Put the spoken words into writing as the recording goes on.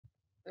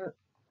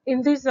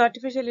In this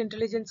artificial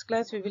intelligence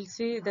class, we will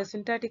see the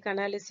syntactic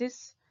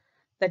analysis,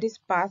 that is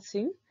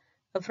parsing,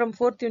 from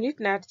 4th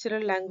unit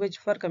natural language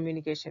for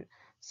communication.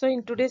 So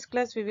in today's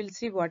class, we will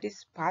see what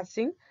is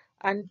parsing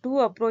and two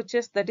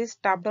approaches, that is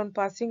top-down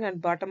parsing and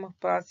bottom-up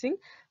parsing,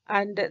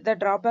 and the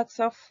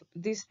drawbacks of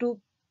these two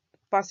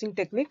parsing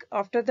technique.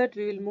 After that,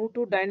 we will move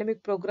to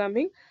dynamic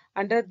programming.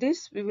 Under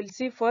this, we will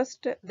see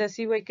first the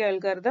CYK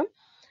algorithm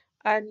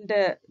and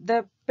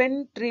the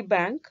Penn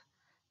Treebank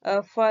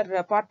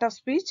for part of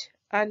speech,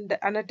 and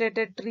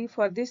annotated tree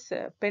for this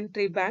Penn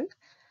Treebank,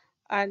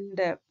 and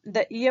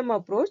the EM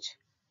approach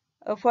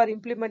for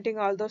implementing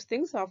all those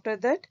things. After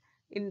that,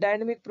 in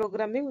dynamic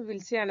programming, we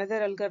will see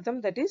another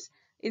algorithm, that is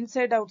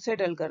inside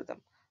outside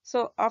algorithm.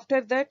 So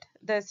after that,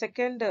 the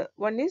second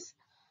one is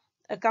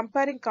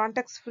comparing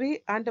context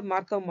free and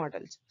Markov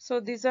models. So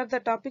these are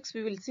the topics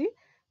we will see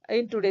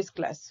in today's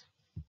class.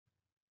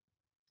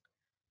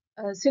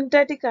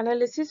 Syntactic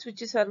analysis,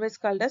 which is always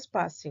called as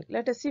parsing.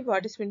 Let us see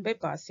what is meant by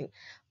parsing.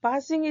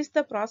 Parsing is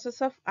the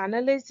process of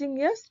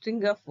analyzing a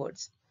string of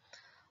words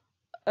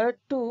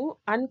to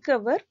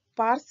uncover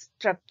parse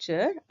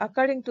structure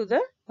according to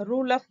the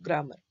rule of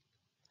grammar.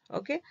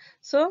 Okay,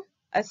 so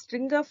a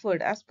string of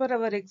word, as per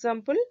our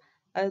example,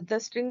 the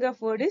string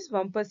of word is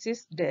Wampus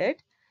is dead,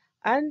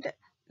 and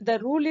the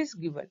rule is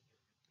given.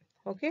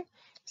 Okay,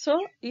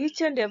 so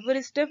each and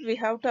every step we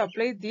have to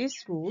apply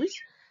these rules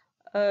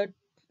uh,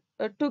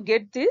 to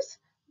get this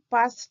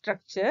parse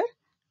structure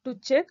to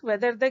check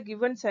whether the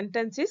given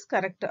sentence is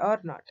correct or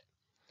not,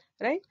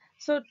 right?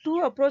 So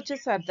two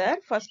approaches are there.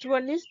 First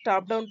one is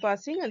top down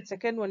parsing and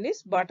second one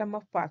is bottom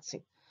up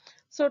parsing.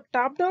 So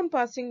top down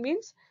parsing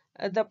means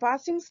the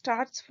parsing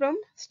starts from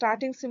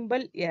starting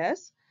symbol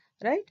S,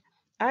 right?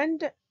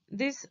 And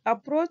this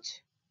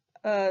approach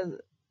uh,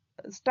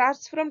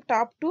 starts from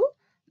top to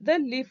the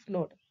leaf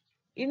node.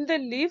 In the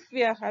leaf,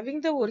 we are having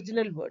the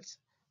original words.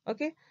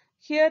 Okay,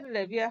 here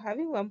we are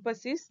having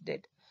Wampus is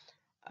dead,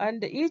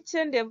 and each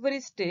and every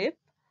step,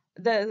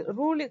 the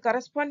rule,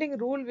 corresponding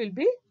rule will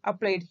be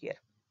applied here.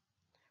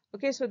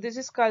 Okay, so this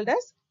is called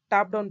as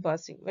top down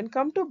parsing. When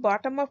come to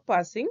bottom up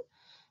parsing,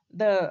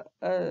 the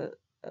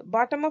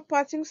bottom up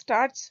parsing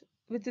starts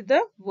with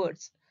the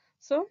words.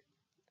 So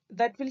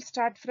that will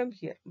start from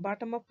here.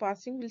 Bottom up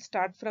parsing will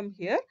start from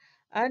here,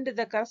 and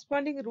the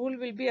corresponding rule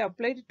will be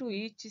applied to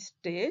each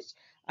stage,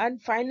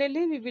 and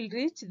finally we will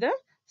reach the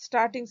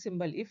starting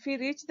symbol. If we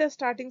reach the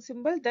starting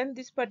symbol, then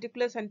this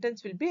particular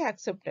sentence will be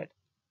accepted.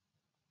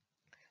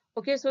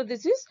 Okay, so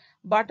this is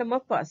bottom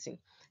up parsing.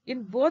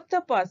 In both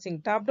the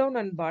parsing, top down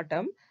and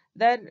bottom,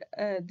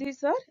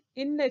 these are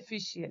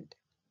inefficient.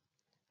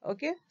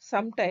 Okay,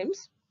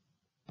 sometimes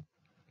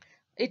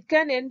it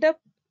can end up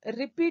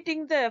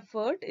repeating the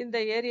effort in the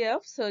area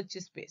of search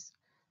space.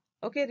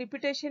 Okay,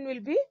 repetition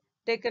will be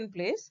taken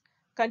place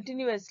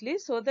continuously,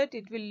 so that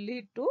it will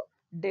lead to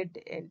dead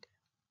end.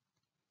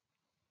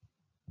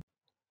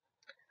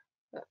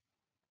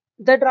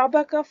 The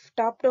drawback of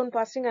top down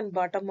parsing and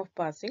bottom up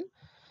parsing.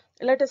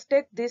 Let us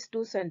take these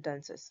two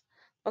sentences.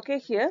 Okay,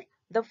 here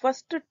the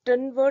first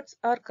 10 words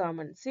are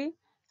common. See,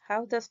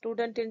 have the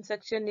student in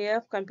section A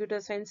of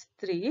computer science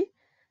 3,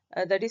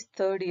 that is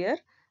third year.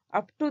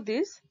 Up to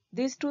this,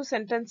 these two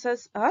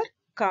sentences are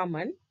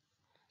common.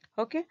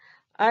 Okay,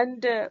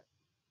 and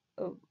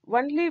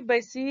only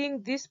by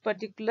seeing this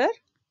particular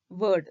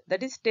word,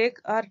 that is take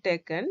or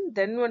taken,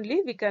 then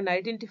only we can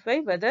identify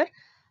whether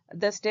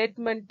the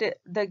statement,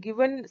 the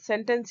given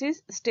sentence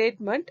is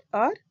statement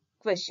or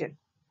question.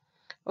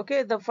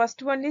 Okay, the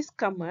first one is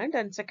command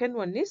and second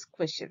one is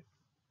question.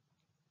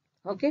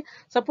 Okay,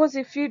 suppose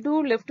if we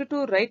do left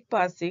to right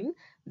parsing,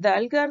 the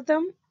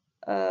algorithm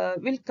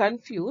will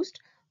confused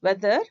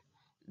whether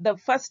the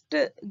first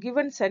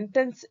given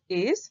sentence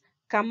is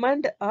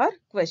command or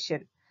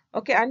question.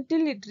 Okay,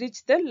 until it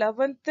reach the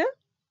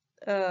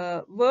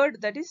 11th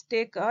word, that is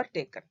take or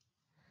taken.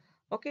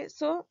 Okay,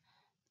 so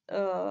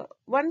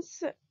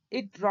once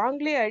it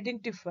wrongly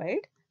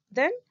identified,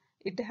 then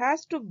it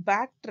has to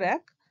backtrack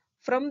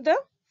from the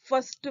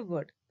first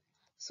word,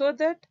 so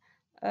that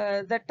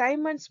the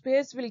time and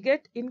space will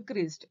get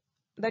increased,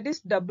 that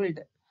is doubled,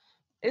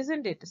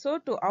 isn't it? So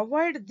to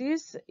avoid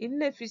this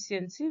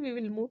inefficiency, we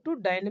will move to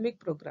dynamic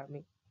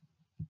programming.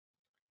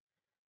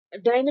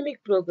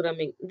 Dynamic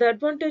programming. The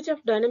advantage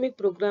of dynamic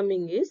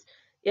programming is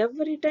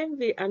every time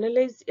we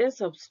analyze a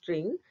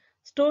substring,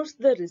 stores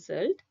the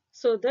result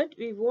so that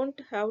we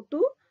won't have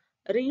to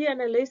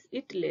reanalyze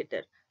it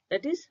later.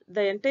 That is,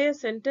 the entire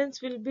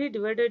sentence will be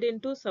divided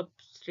into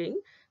substring.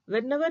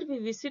 Whenever we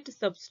visit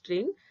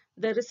substring,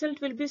 the result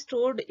will be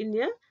stored in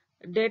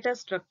a data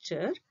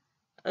structure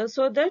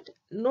so that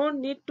no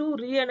need to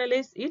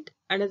reanalyze it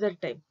another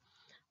time.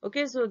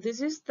 Okay, so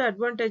this is the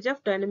advantage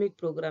of dynamic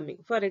programming.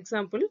 For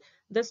example,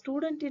 the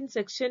student in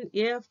section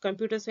A of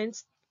computer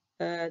science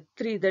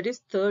 3, that is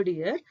third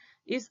year,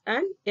 is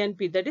an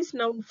NP, that is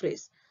noun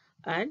phrase,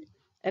 and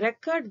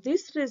record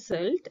this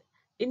result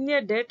in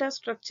a data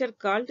structure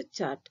called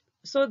chart.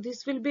 So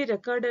this will be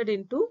recorded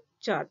into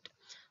chart.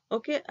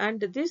 Okay, and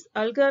this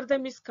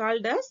algorithm is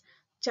called as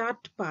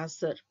chart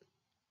parser.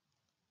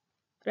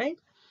 right?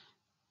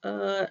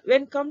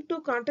 When come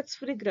to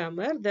context-free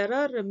grammar, there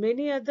are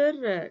many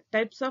other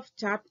types of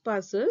chart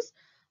passes,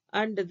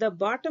 and the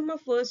bottom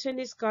of version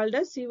is called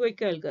as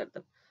CYK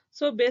algorithm.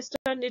 So based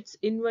on its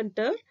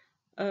inventor,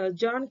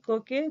 John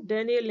Koke,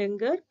 Daniel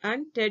Enger,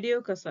 and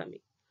Tadeo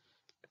Kasami.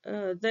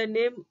 The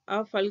name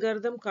of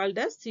algorithm called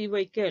as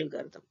CYK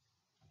algorithm.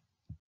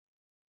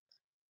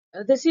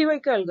 The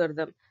CYK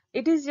algorithm.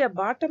 It is a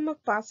bottom-up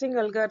parsing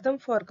algorithm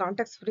for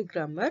context-free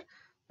grammar.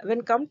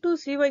 When come to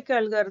CYK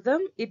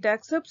algorithm, it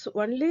accepts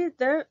only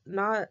the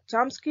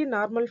Chomsky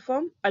normal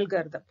form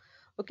algorithm.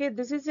 Okay,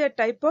 this is a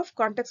type of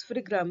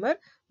context-free grammar,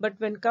 but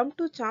when come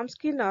to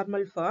Chomsky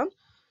normal form,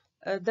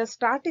 the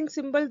starting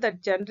symbol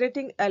that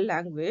generating a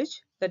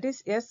language, that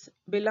is S,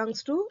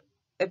 belongs to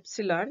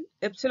epsilon.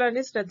 Epsilon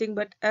is nothing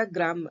but a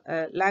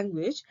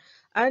language,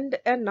 and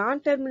a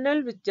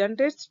non-terminal which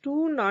generates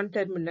two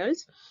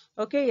non-terminals.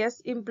 Okay,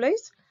 S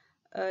implies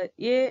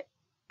A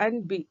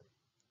and B,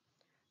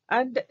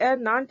 and a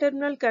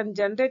non-terminal can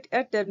generate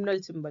a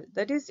terminal symbol,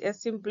 that is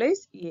S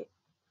implies A.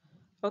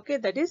 Okay,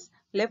 that is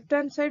left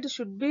hand side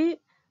should be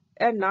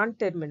a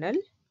non-terminal,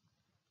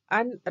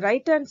 and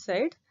right hand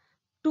side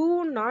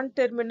two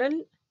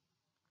non-terminal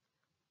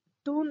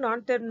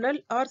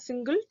or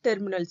single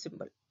terminal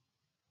symbol.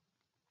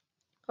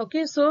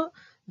 Okay, so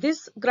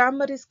this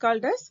grammar is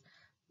called as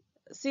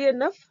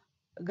CNF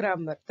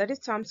grammar, that is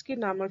Chomsky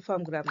normal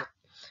form grammar.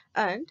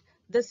 And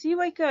the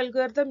CYK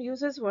algorithm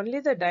uses only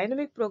the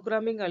dynamic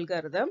programming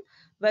algorithm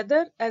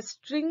whether a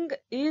string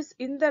is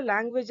in the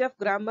language of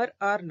grammar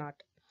or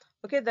not.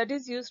 Okay, that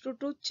is used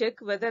to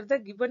check whether the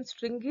given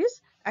string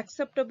is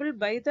acceptable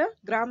by the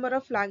grammar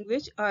of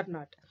language or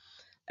not.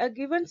 A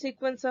given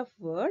sequence of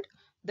word,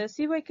 the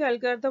CYK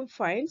algorithm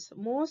finds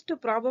most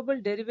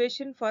probable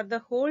derivation for the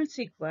whole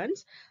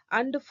sequence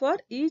and for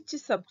each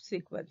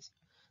subsequence.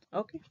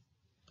 Okay.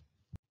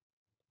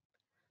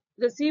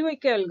 The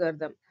CYK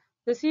algorithm.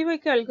 The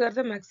CYK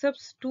algorithm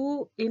accepts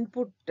two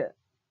input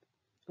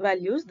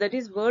values, that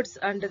is words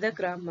and the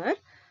grammar,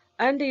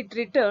 and it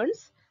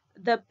returns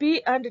the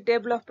P and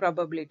table of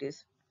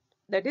probabilities.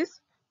 That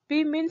is,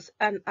 P means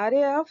an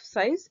array of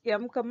size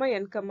m,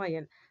 n,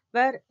 n,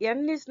 where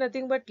n is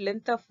nothing but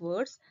length of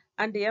words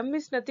and m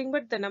is nothing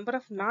but the number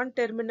of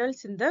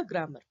non-terminals in the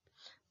grammar.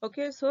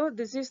 Okay, so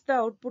this is the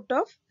output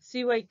of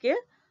CYK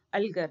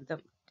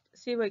algorithm,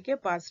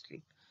 CYK parse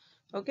tree.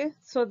 Okay,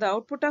 so the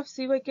output of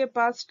CYK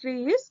parse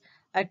tree is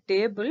a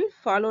table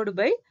followed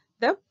by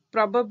the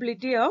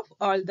probability of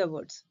all the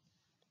words,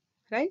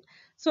 right?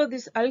 So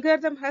this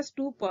algorithm has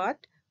two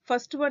parts.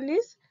 First one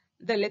is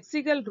the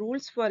lexical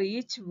rules for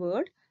each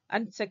word,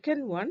 and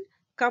second one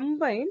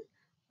combine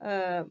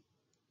uh,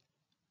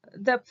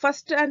 the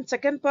first and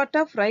second part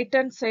of right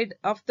hand side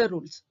of the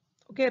rules.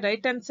 Okay,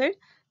 right hand side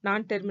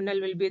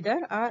non-terminal will be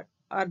there, or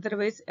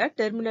otherwise a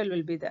terminal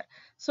will be there.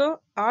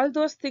 So all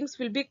those things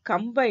will be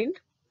combined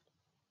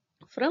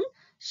from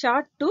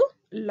short to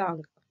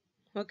long.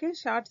 Okay,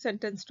 short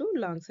sentence to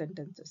long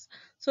sentences.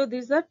 So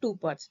these are two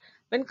parts.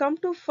 When come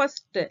to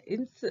first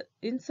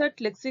insert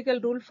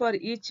lexical rule for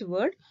each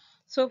word.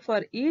 So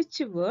for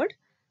each word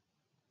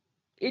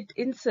it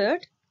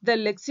insert the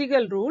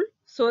lexical rule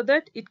so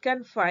that it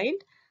can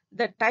find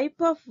the type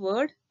of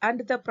word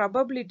and the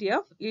probability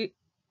of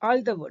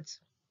all the words,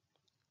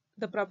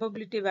 the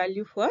probability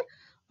value for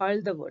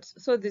all the words.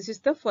 So this is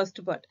the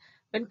first part.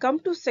 When come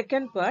to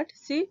second part,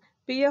 see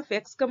P of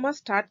x comma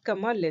start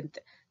comma length.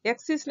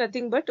 X is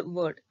nothing but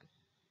word,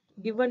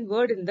 given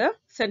word in the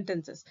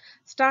sentences.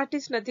 Start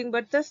is nothing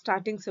but the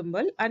starting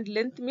symbol, and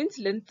length means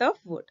length of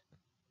word.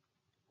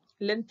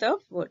 Length of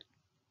word.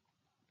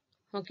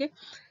 Okay,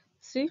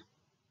 see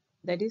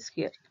that is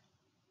here.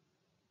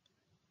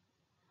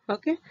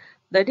 Okay,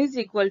 that is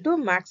equal to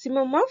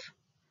maximum of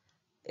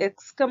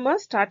x comma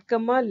start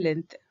comma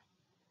length.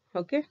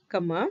 Okay,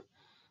 comma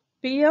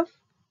P of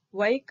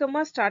y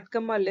comma start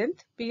comma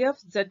length, P of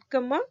z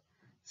comma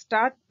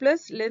start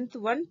plus length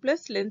 1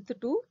 plus length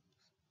 2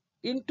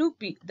 into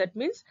P. That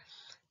means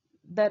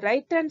the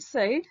right hand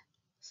side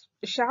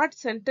short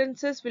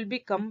sentences will be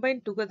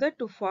combined together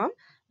to form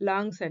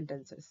long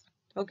sentences.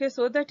 Okay,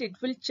 so that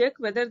it will check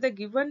whether the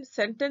given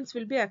sentence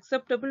will be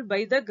acceptable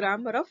by the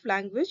grammar of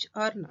language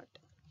or not.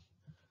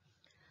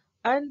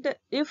 And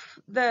if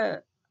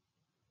the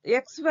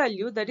x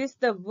value, that is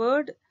the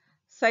word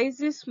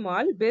size, is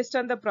small based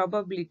on the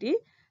probability,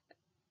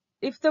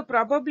 if the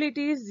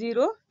probability is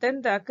 0,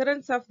 then the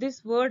occurrence of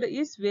this word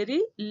is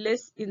very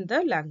less in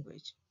the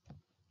language.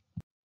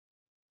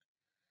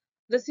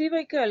 The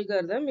CYK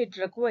algorithm, it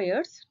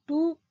requires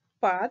two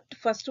parts.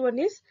 First one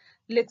is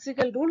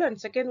lexical rule and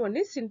second one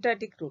is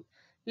syntactic rule.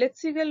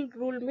 Lexical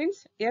rule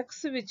means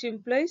X, which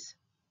implies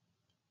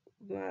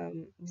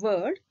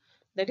word,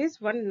 that is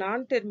one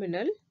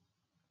non-terminal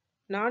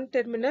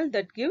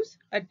that gives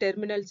a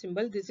terminal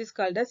symbol. This is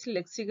called as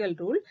lexical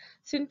rule.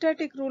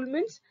 Syntactic rule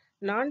means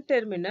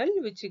non-terminal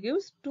which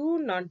gives two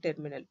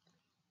non-terminal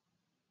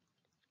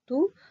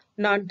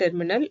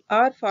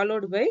are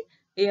followed by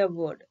a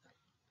word.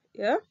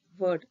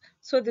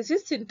 So this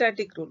is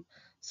syntactic rule.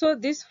 So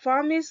this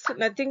form is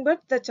nothing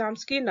but the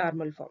Chomsky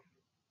normal form.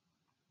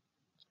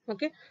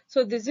 Okay,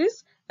 so this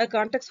is a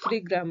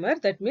context-free grammar.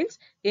 That means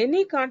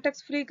any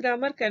context-free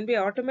grammar can be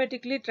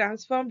automatically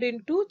transformed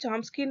into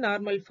Chomsky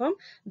normal form.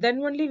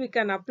 Then only we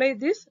can apply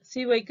this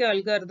CYK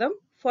algorithm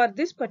for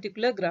this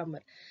particular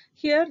grammar.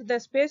 Here the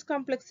space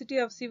complexity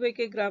of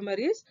CYK grammar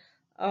is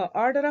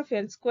order of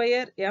n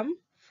square m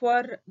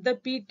for the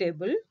p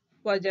table,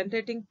 for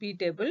generating p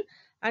table,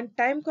 and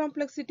time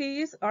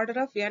complexity is order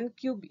of n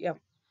cube m.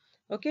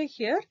 Okay,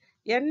 here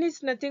n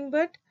is nothing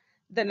but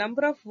the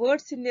number of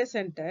words in a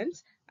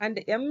sentence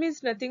and m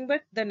is nothing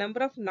but the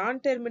number of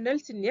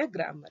non-terminals in a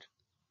grammar.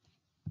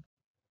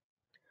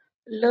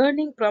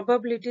 Learning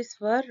probabilities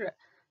for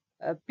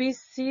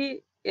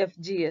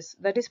PCFGS,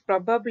 that is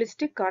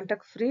probabilistic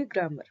context-free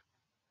grammar.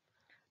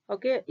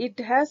 Okay, it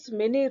has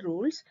many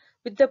rules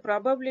with the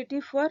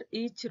probability for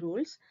each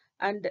rules,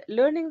 and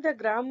learning the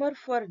grammar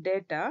for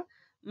data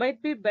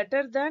might be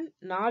better than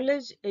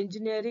knowledge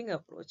engineering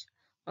approach.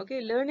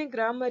 Okay, learning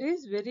grammar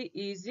is very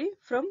easy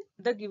from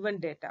the given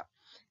data.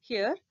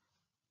 Here,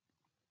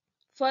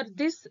 for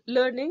this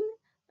learning,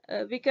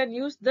 we can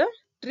use the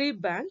tree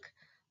bank,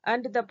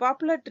 and the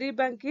popular tree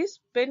bank is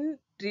Penn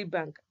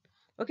Treebank,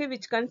 okay,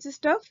 which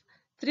consists of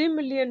 3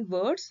 million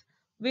words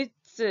with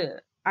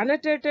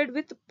annotated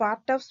with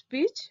part of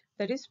speech,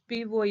 that is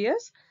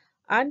POS,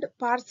 and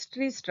parse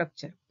tree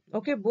structure.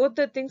 Okay, both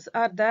the things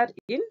are there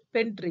in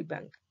Penn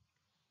Treebank.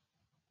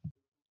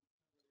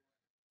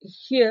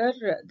 Here,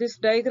 this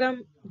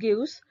diagram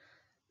gives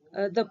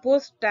the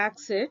Posttax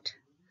set.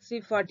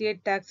 See,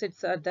 48 tax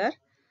sets are there,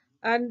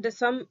 and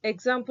some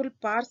example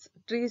parse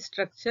tree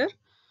structure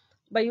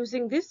by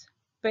using this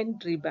Penn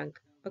Treebank.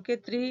 Okay,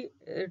 three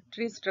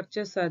tree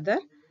structures are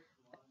there.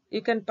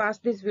 You can pause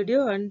this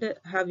video and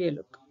have a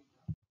look.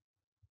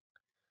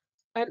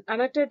 An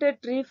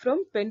annotated tree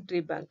from Penn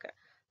Treebank.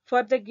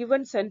 For the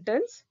given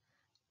sentence,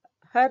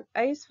 her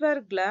eyes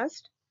were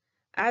glassed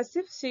as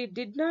if she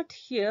did not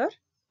hear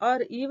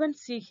or even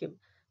see him,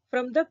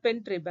 from the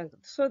Penn Treebank.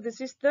 So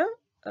this is the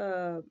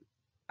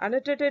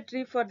annotated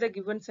tree for the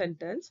given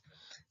sentence.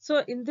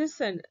 So in this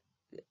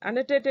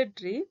annotated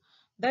tree,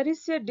 there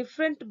is a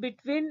difference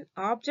between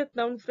object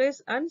noun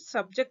phrase and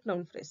subject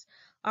noun phrase.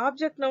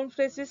 Object noun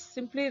phrase is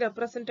simply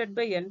represented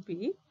by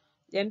NP,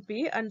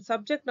 and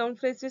subject noun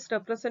phrase is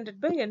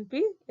represented by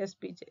NP,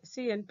 SPJ.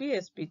 See, NP,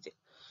 SPJ.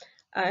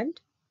 And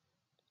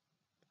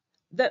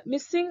the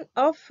missing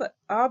of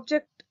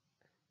object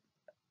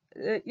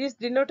is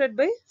denoted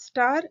by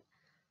star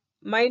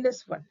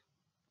 -1.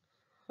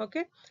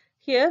 Okay,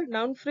 here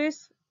noun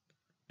phrase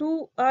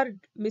 2 are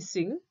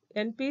missing,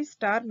 NP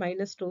star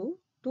 -2,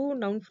 2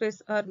 noun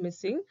phrase are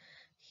missing.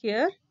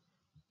 Here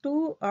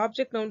two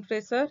object noun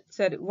phrase are,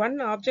 sorry,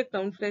 one object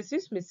noun phrase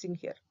is missing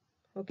here.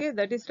 Okay,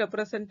 that is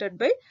represented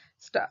by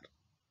star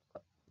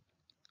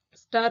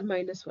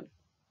 -1.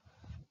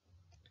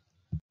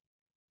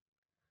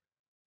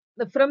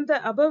 From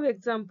the above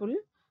example,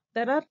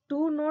 there are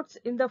two notes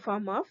in the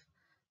form of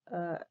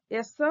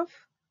S of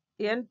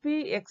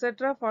NP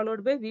etc.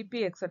 followed by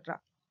VP etc.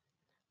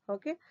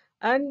 Okay,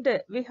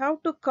 and we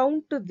have to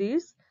count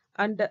these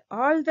and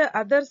all the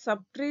other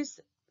subtrees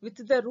with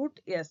the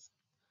root S.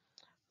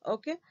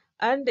 Okay,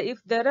 and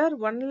if there are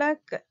 1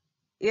 lakh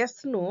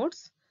S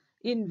nodes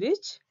in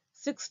which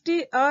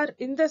 60 are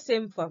in the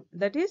same form,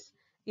 that is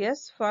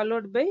S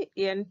followed by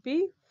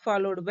NP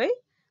followed by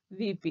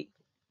VP,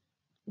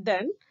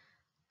 then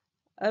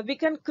we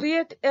can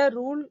create a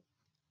rule,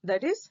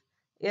 that is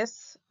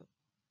S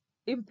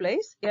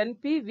implies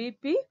NP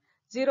VP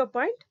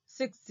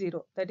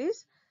 0.60, that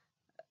is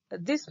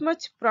this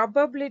much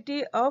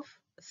probability of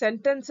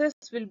sentences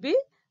will be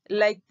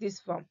like this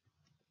form.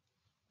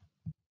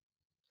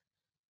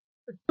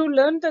 To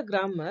learn the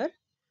grammar,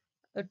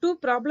 two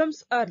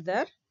problems are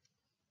there.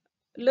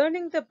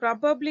 Learning the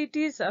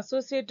probabilities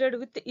associated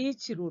with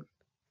each rule.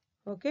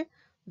 Okay,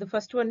 the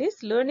first one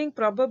is learning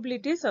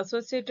probabilities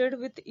associated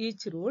with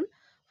each rule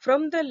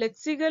from the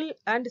lexical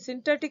and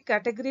syntactic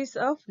categories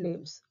of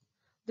names.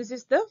 This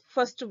is the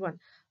first one,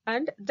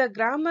 and the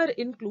grammar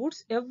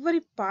includes every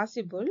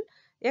possible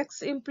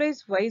X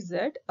implies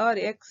YZ or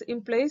X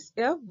implies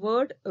a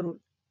word rule.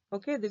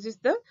 Okay, this is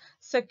the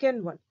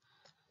second one.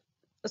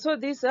 So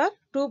these are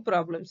two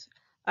problems,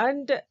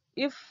 and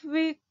if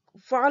we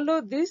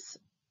follow this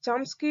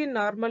Chomsky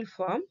normal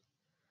form,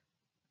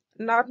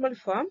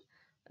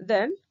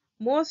 then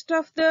most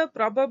of the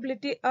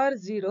probability are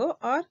 0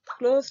 or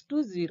close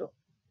to 0.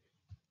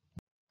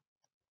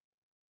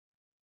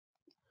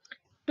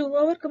 To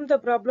overcome the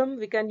problem,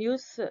 we can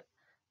use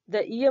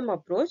the EM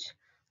approach,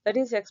 that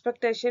is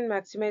expectation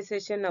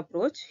maximization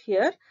approach.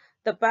 Here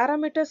the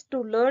parameters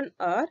to learn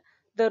are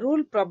the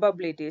rule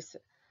probabilities,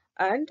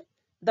 and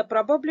the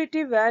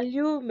probability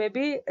value may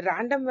be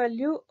random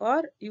value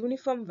or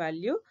uniform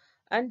value,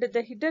 and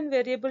the hidden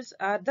variables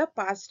are the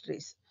parse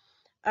trees.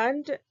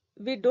 And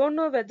we don't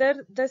know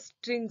whether the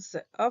strings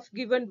of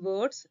given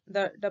words,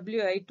 the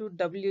WI to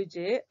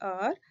WJ,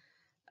 are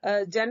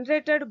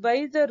generated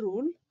by the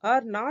rule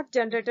or not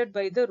generated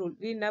by the rule.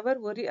 We never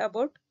worry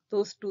about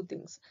those two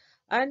things.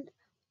 And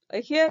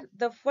here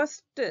the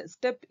first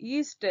step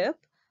E step,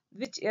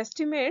 which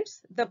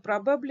estimates the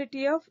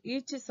probability of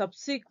each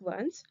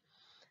subsequence,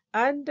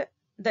 and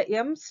the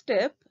M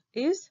step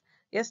is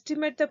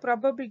estimate the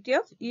probability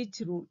of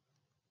each rule.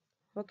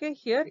 Okay,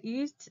 here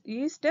E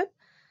step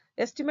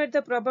estimate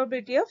the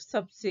probability of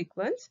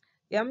subsequence,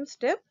 M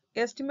step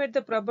estimate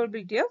the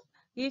probability of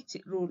each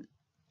rule.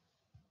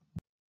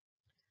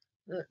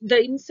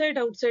 The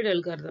inside-outside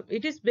algorithm.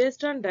 It is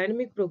based on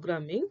dynamic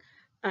programming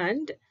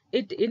and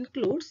it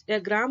includes a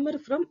grammar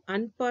from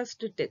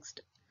unparsed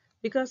text.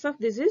 Because of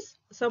this is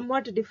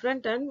somewhat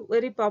different and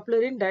very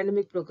popular in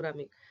dynamic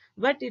programming.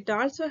 But it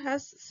also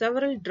has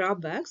several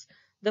drawbacks.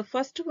 The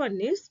first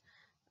one is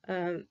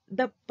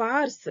the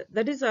parse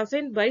that is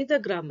assigned by the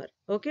grammar.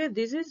 Okay,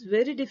 this is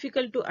very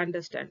difficult to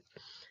understand.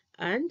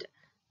 And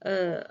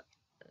uh,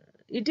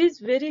 it is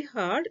very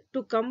hard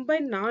to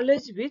combine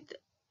knowledge with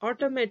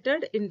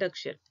automated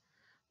induction.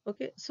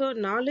 Okay, so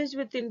knowledge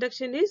with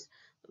induction is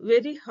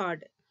very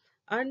hard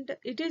and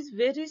it is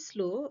very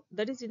slow.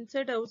 That is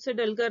inside outside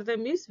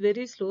algorithm is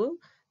very slow.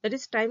 That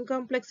is time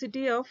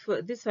complexity of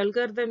this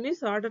algorithm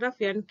is order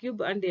of n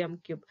cube and m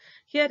cube.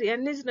 Here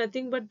n is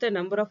nothing but the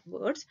number of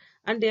words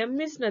and m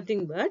is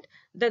nothing but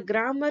the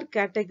grammar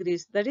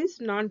categories, that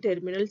is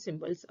non-terminal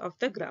symbols of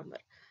the grammar.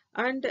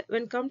 And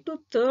when come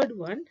to third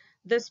one,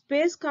 the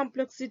space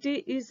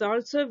complexity is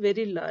also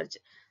very large.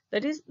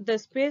 That is, the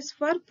space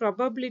for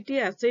probability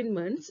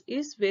assignments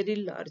is very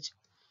large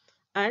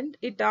and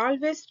it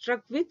always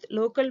struck with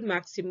local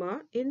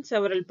maxima in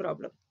several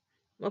problems.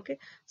 Okay,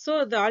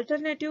 so the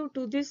alternative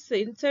to this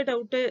inside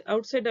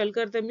outside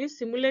algorithm is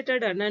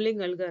simulated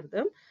annealing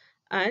algorithm,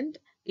 and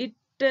it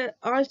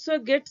also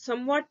gets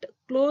somewhat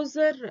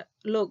closer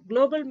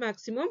global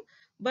maximum,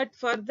 but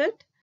for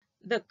that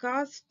the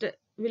cost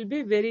will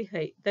be very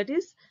high. That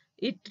is,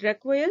 it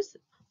requires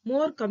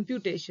more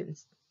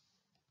computations.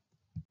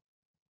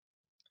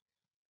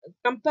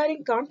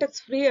 Comparing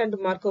context-free and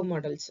Markov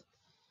models.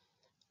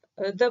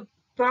 The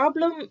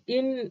problem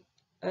in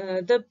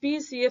the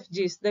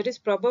PCFGs, that is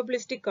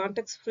probabilistic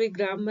context-free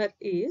grammar,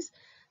 is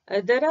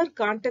there are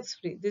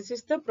context-free. This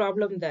is the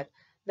problem there.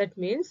 That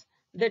means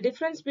the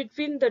difference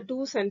between the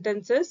two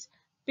sentences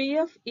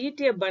PF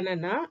eat a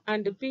banana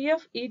and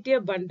PF eat a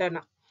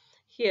bandana.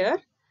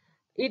 Here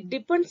it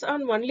depends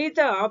on only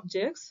the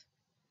objects,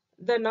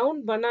 the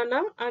noun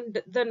banana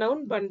and the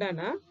noun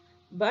bandana,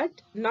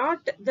 but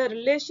not the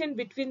relation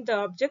between the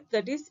object,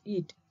 that is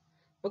eat.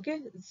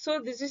 Okay, so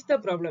this is the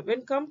problem.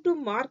 When come to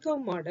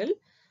Markov model,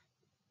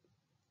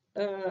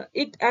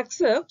 it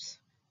accepts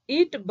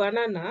eat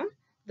banana.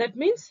 That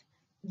means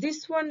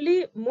this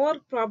only more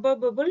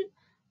probable,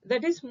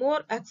 that is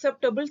more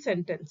acceptable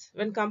sentence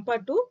when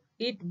compared to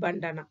eat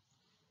bandana.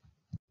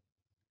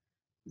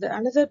 The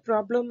another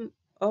problem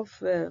of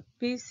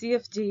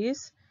PCFG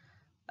is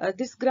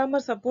this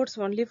grammar supports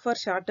only for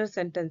shorter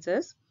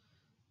sentences.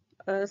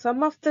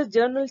 Some of the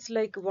journals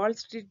like Wall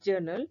Street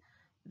Journal,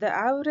 the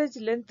average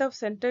length of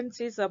sentence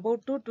is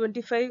about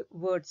 225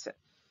 words.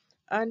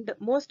 And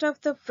most of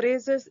the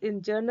phrases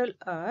in journal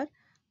are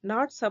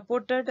not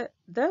supported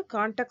the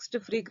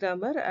context-free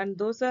grammar, and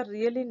those are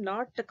really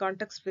not the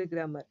context-free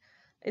grammar.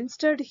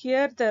 Instead,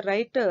 here the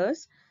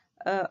writers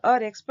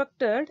are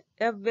expected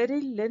a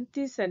very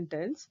lengthy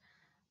sentence,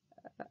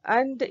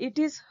 and it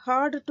is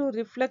hard to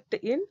reflect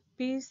in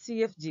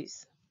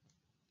PCFGs.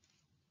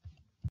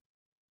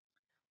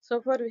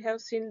 So far we have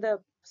seen the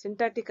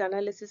syntactic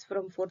analysis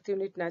from 4th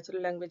unit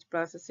natural language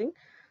processing,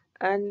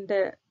 and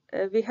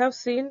we have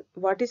seen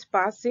what is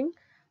parsing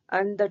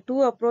and the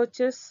two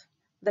approaches,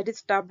 that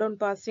is top down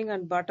parsing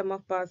and bottom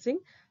up parsing,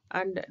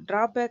 and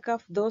drawback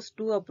of those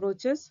two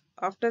approaches.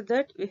 After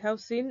that we have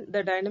seen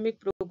the dynamic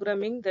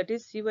programming, that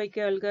is CYK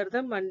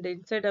algorithm and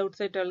inside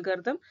outside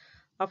algorithm.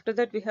 After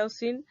that we have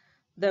seen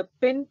the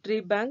Penn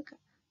Treebank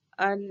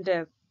and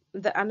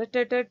the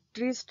annotated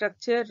tree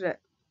structure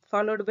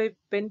followed by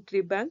Penn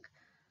Treebank,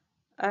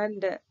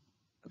 and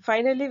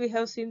finally we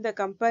have seen the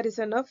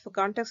comparison of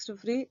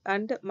context-free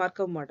and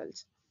Markov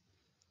models.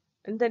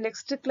 In the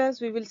next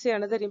class we will see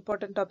another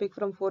important topic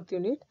from 4th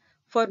unit.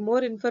 For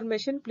more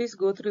information please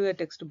go through your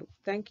textbook.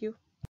 Thank you.